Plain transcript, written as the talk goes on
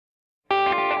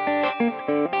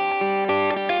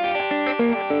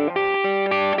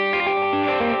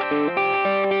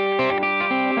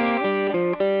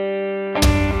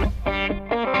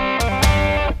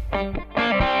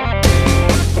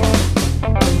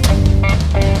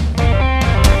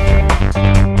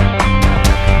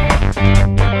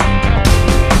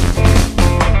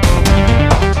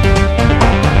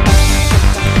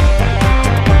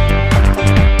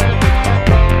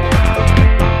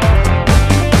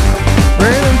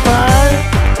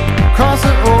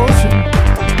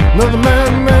Another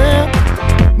man,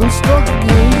 been struck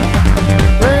again.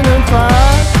 Rain and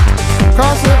fire,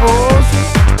 across the ocean.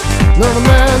 Another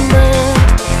man,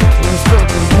 been struck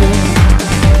again.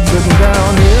 Sitting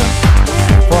down here,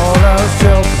 fall out of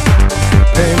shelter.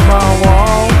 Paint my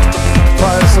wall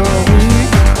twice a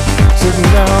week. Sitting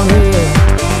down here,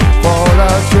 fall out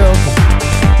of shelter.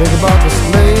 Think about the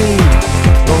slave,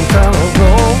 long time ago.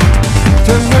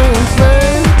 10 million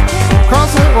slaves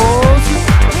across the ocean.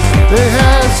 They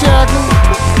had shackles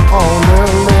on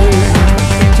their legs.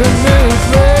 10 million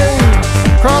slaves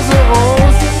across the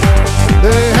ocean.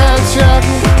 They had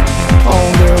shackles on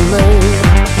their legs.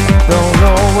 Don't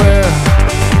know where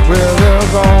they're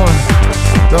going.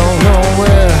 Don't know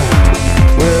where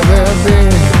they're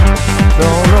been.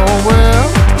 Don't know where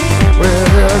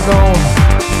they're going.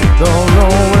 Don't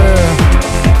know where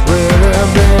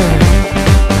they've been.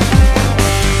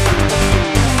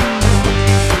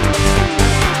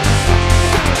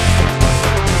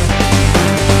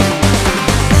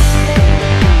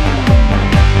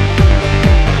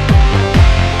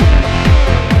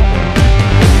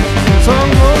 Sun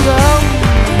goes out,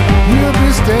 you'll be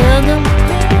standing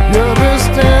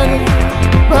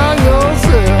by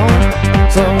yourself.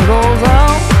 Sun goes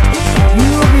out,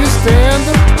 you'll be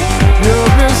standing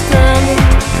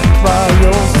by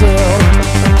yourself.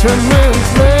 10 million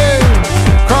slaves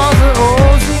across the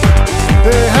ocean.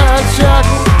 They had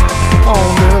shackles on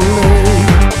their legs.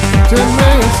 10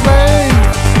 million slaves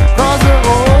across the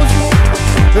ocean.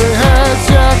 They had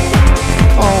shackles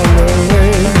on their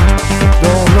legs.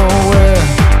 Don't know where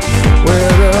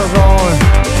they're going.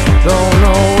 Don't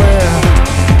know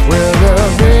where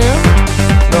they've been.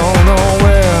 Don't know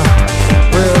where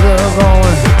they're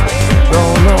going.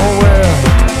 Don't know where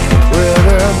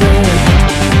they've been.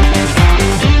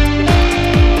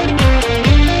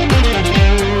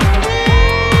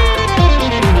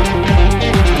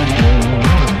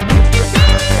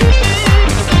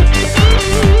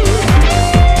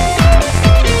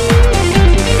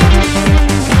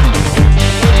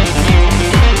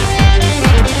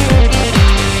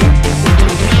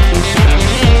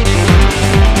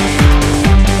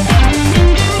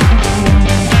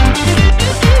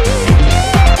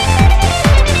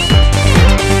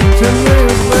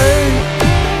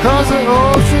 Across the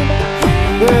ocean,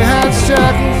 they had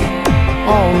shackles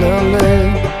on their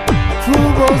legs.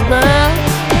 Food goes bad,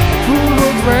 food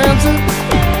goes rancid,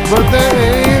 but they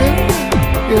ate it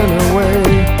anyway.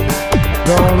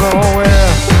 Don't know where